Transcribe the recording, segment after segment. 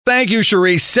Thank you,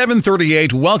 Cherise.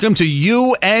 738. Welcome to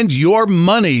You and Your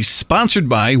Money, sponsored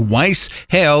by Weiss,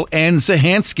 Hale, and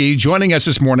Zahansky. Joining us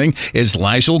this morning is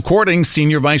Lysel Courting,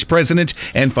 Senior Vice President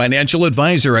and Financial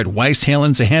Advisor at Weiss, Hale,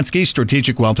 and Zahansky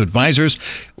Strategic Wealth Advisors.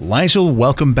 Lysel,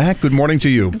 welcome back. Good morning to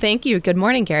you. Thank you. Good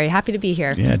morning, Gary. Happy to be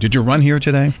here. Yeah. Did you run here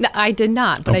today? No, I did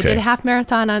not, but I did a half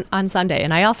marathon on Sunday.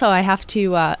 And I have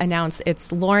to announce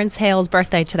it's Lawrence Hale's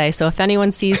birthday today. So if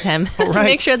anyone sees him,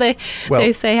 make sure they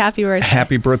say happy birthday.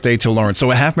 Happy birthday to Lawrence.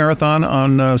 So a half marathon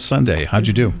on Sunday. How'd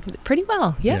you do? Pretty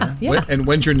well. Yeah. And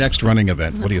when's your next running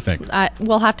event? What do you think?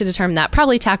 We'll have to determine that.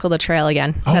 Probably tackle the trail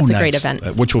again. That's a great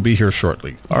event. Which will be here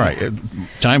shortly. All right.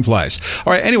 Time flies.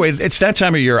 All right. Anyway, it's that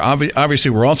time of year.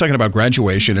 Obviously, we're all talking about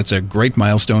graduation. It's a great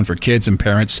milestone for kids and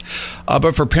parents.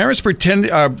 But for parents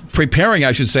preparing,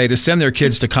 I should say, to send their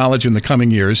kids to college in the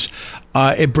coming years,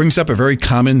 it brings up a very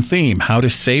common theme: how to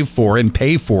save for and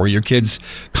pay for your kids'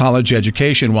 college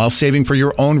education while saving for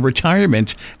your own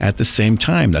retirement at the same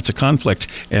time. That's a conflict,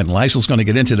 and Lysel's going to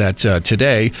get into that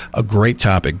today. A great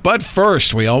topic. But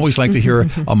first, we always like to hear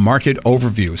a market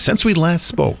overview. Since we last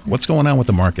spoke, what's going on with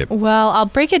the market? Well, I'll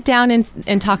break it down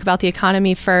and talk about the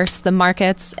economy first, the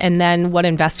markets, and then what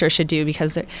investors should do,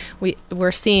 because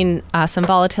we're seeing some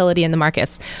volatility in the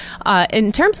markets.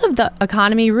 In terms of the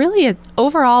economy, really,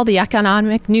 overall, the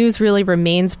economic news really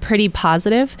remains pretty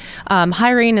positive.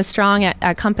 Hiring is strong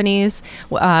at companies,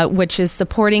 which is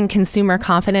supporting consumer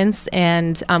confidence.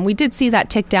 And we did see that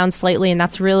tick down slightly, and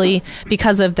that's really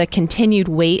because of the continued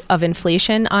weight of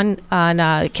inflation on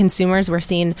consumers. We're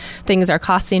seeing things are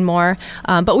costing more,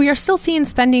 but we are still seeing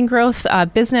spending growth.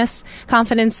 Business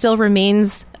confidence still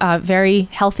remains very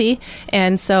healthy,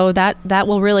 and so that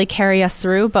will really carry us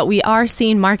through. But we are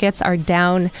seeing markets are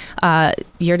down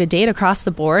year to date across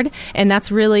the board, and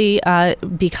that's really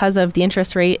because of the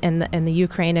interest rate and the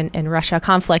Ukraine and Russia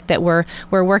conflict that we're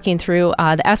working through.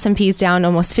 The S&P's down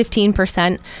almost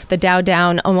 15%, the Dow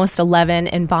down almost 11%,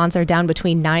 and bonds are down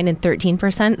between 9 and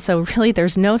 13%. So really,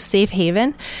 there's no safe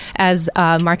haven as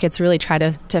markets really try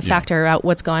to factor out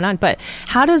what's going on. But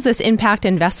how does this impact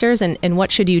investors, and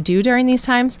what should you do during these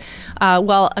times?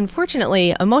 Well,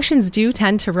 unfortunately, emotions do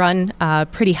tend to run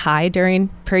pretty high during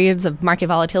periods of market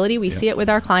volatility. We see it with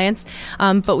our clients,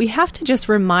 but we have to just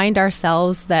remind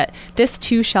ourselves that this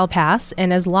too shall pass.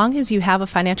 And as long as you have a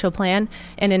financial plan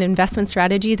and an investment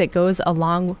strategy that goes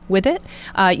along with it,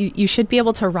 you should be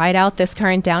able to ride out this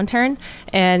current downturn.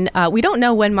 And we don't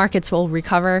know when markets will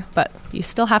recover, but you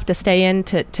still have to stay in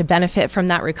to benefit from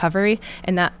that recovery.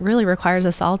 And that really requires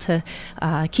us all to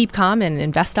keep calm and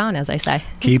invest on, as I say.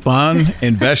 Keep on,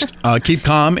 invest, keep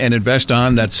calm and invest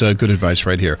on. That's good advice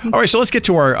right here. All right, so let's get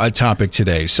to our topic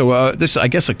today. So this, I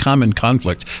guess, a common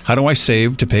conflict. How do I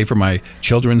save to pay for my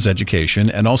children's education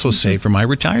and also save for my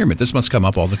retirement? This must come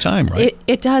up all the time, right?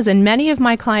 It does. And many of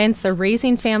my clients, they're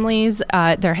raising families.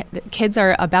 Their kids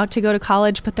are about to go to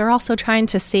college, but they're also trying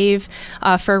to save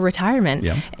for retirement.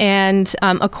 Yeah. And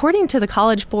according to the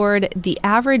College Board, the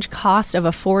average cost of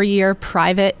a 4-year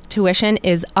private tuition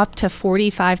is up to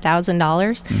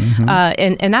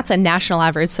 $45,000. And that's a national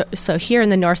average. So here in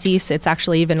the Northeast, it's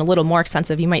actually even a little more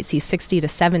expensive. You might see 60 to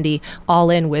 70 all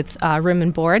in with room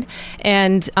and board.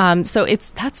 And so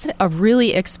that's a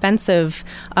really expensive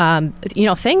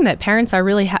thing that parents are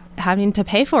really having to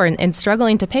pay for and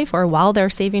struggling to pay for while they're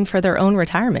saving for their own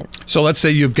retirement. So let's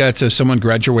say you've got someone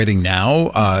graduating now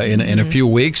in a few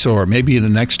weeks, or maybe in the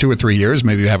next 2 or 3 years.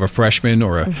 Maybe you have a freshman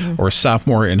or a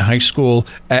sophomore in high school,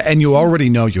 and you already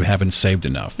know you haven't saved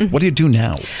enough. What do you do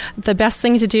now? The best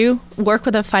thing to do, work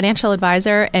with a financial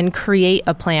advisor and create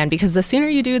a plan, because the sooner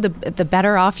you do, the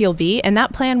better off you'll be. And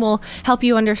that plan will help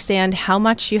you understand how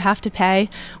much you have to pay,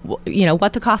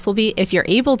 what the cost will be. If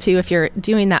you're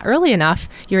doing that early enough,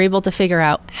 you're able to figure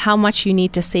out how much you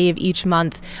need to save each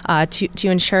month to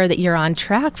ensure that you're on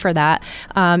track for that.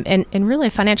 And really,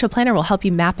 a financial planner will help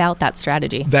you map out that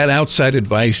strategy. That outside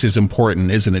advice is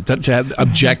important, isn't it? To have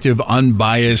objective,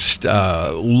 unbiased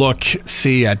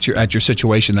see at your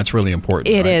situation. That's really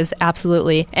important. It is,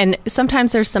 absolutely. And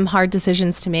sometimes there's some hard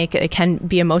decisions to make. It can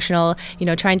be emotional,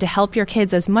 trying to help your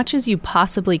kids as much as you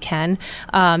possibly can.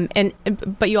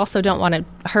 But you also don't want to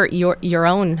hurt your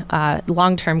own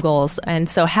long-term goals. And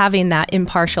so having that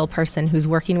impartial person who's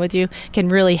working with you can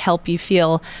really help you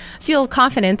feel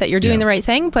confident that you're doing the right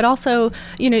thing. But also,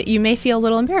 you may feel a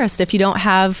little embarrassed if you don't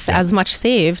have as much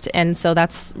saved. And so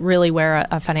that's really where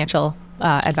a financial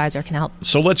advisor can help.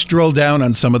 So let's drill down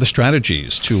on some of the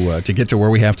strategies to get to where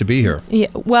we have to be here. Yeah,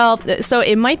 well, so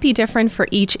it might be different for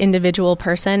each individual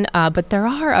person, but there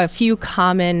are a few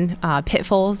common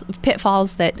pitfalls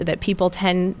that people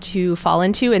tend to fall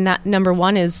into, and that number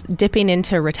one is dipping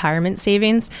into retirement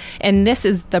savings. And this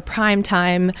is the prime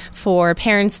time for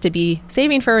parents to be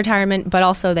saving for retirement, but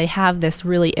also they have this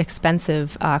really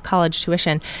expensive college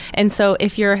tuition. And so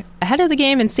if you're ahead of the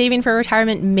game and saving for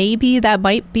retirement, maybe that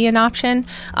might be an option.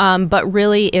 But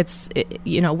really, it's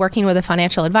working with a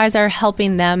financial advisor,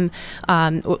 helping them.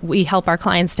 We help our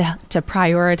clients to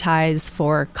prioritize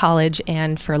for college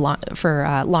and for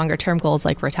longer term goals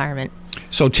like retirement.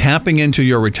 So tapping into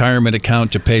your retirement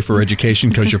account to pay for education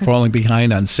because you're falling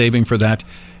behind on saving for that,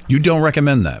 you don't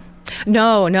recommend that?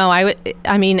 No.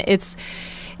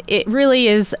 It really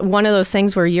is one of those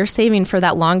things where you're saving for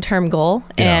that long-term goal,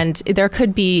 and there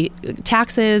could be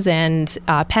taxes and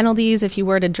penalties if you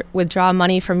were to withdraw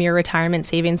money from your retirement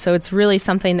savings. So it's really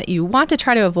something that you want to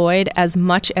try to avoid as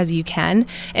much as you can.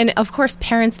 And of course,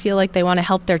 parents feel like they want to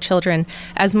help their children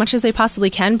as much as they possibly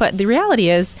can. But the reality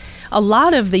is a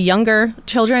lot of the younger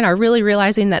children are really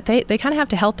realizing that they kind of have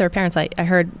to help their parents. I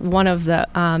heard one of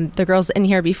the girls in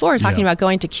here before talking about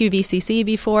going to QVCC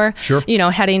before,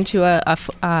 heading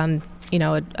to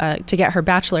to get her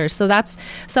bachelor's. So that's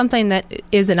something that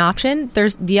is an option.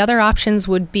 There's the other options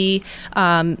would be,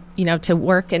 to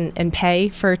work and pay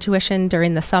for tuition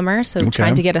during the summer. So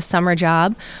trying to get a summer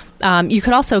job. You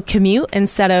could also commute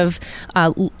instead of,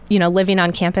 living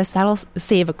on campus. That'll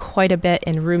save quite a bit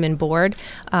in room and board.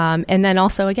 And then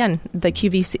also, again, the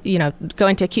QVC,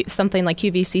 going to something like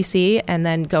QVCC and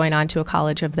then going on to a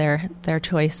college of their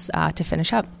choice to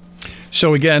finish up.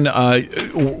 So again,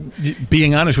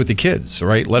 being honest with the kids,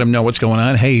 right? Let them know what's going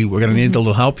on. Hey, we're going to need a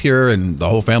little help here, and the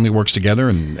whole family works together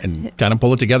and kind of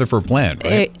pull it together for a plan,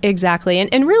 right? Exactly.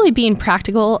 And really being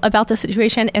practical about the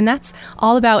situation. And that's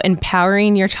all about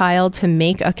empowering your child to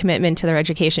make a commitment to their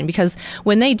education. Because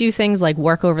when they do things like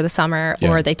work over the summer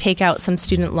or they take out some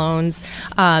student loans,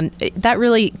 that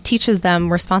really teaches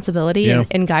them responsibility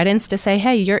and guidance to say,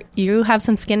 hey, you have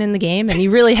some skin in the game, and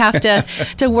you really have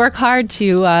to work hard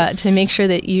to make sure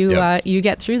that you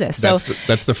get through this.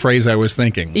 That's the phrase I was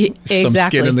thinking. Exactly. Some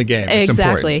skin in the game. It's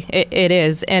exactly. It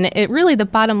is. And it really, the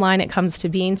bottom line, it comes to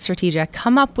being strategic.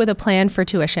 Come up with a plan for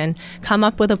tuition. Come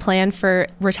up with a plan for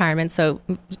retirement. So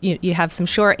you have some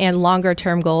short and longer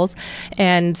term goals.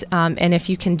 And if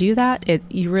you can do that, it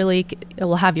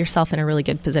will have yourself in a really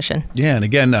good position. Yeah. And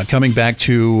again, coming back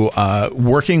to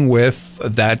working with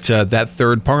that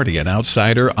third party, an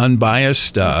outsider,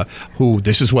 unbiased, who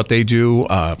this is what they do,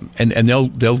 and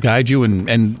they'll guide you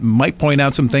and might point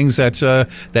out some things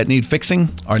that need fixing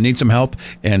or need some help,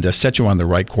 and set you on the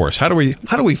right course. How do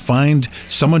we find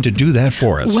someone to do that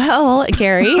for us? Well,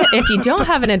 Gary, if you don't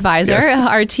have an advisor,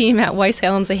 our team at Weiss,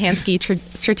 Hale & Zahansky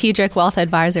Strategic Wealth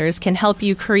Advisors can help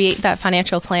you create that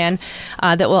financial plan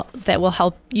that will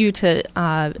help you to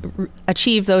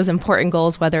achieve those important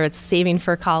goals, whether it's saving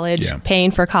for college, paying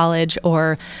for college,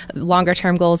 or longer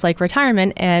term goals like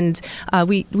retirement. And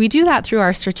we do that through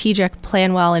our strategic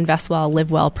plan well, invest well,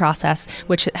 live well process,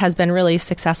 which has been really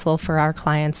successful for our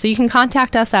clients. So you can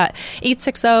contact us at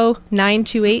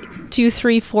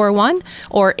 860-928-2341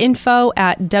 or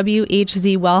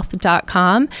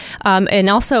info@whzwealth.com. And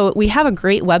also, we have a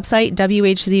great website,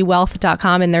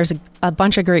 whzwealth.com, and there's a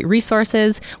bunch of great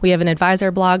resources. We have an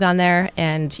advisor blog on there,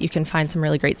 and you can find some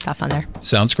really great stuff on there.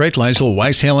 Sounds great, Liesl.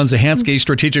 Weiss, Hale & Zahansky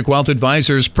Strategic Wealth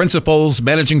Advisors, Principals,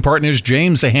 Managing Partners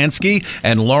James Zahansky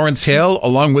and Lawrence Hale,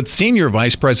 along with Senior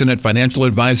Vice President Financial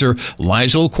Advisor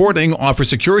Liesl Cording, offer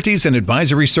securities and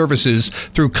advisory services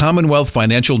through Commonwealth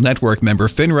Financial Network member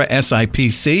FINRA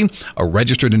SIPC, a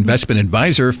registered investment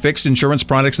advisor, fixed insurance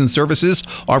products and services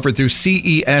offered through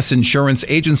CES Insurance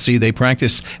Agency. They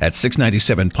practice at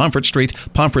 697 Pomfret Street,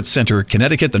 Pomfret Center,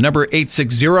 Connecticut. The number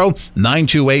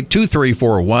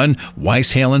 860-928-2341.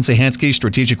 Weiss, Hale & Zahansky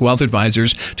Strategic Wealth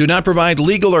Advisors do not provide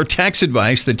legal or tax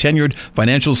advice. The tenured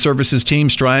financial services team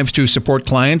strives to support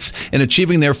clients in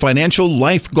achieving their financial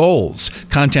life goals.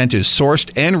 Content is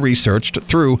sourced and researched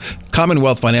through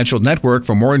Commonwealth Financial Network.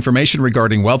 For more information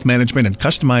regarding wealth management and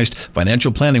customized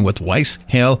financial planning with Weiss,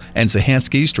 Hale &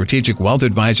 Zahansky Strategic Wealth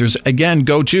Advisors, again,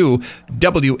 go to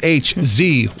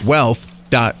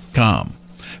WHZwealth.com.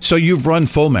 So you've run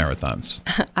full marathons.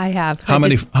 I have. How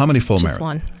many full marathons? Just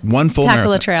one. One full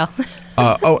Tackle marathon. a trail.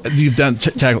 You've done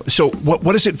tackle. So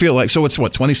what does it feel like? So it's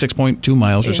 26.2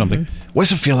 miles or something? What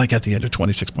does it feel like at the end of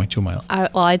 26.2 miles?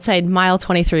 I'd say mile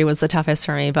 23 was the toughest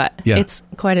for me, but it's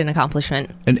quite an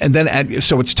accomplishment. And then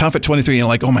so it's tough at 23, and you're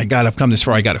like, oh my God, I've come this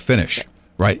far, I got to finish.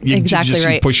 Right. Exactly you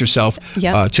right. push yourself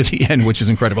Yep. to the end, which is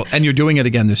incredible. And you're doing it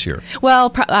again this year. Well,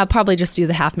 probably just do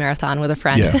the half marathon with a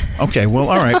friend. Yeah. Okay. Well,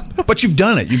 all right. But you've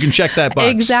done it. You can check that box.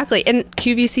 Exactly. And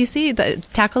QVCC,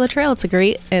 Tackle the Trail, it's a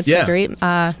great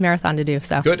marathon to do.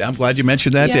 So Good. I'm glad you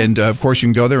mentioned that. Yeah. And of course, you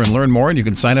can go there and learn more, and you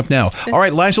can sign up now. All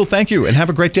right, Liesl, thank you, and have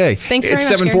a great day. Thanks very It's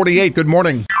much, 7:48. Good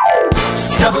morning.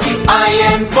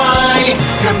 WINY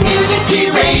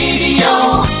Community Radio.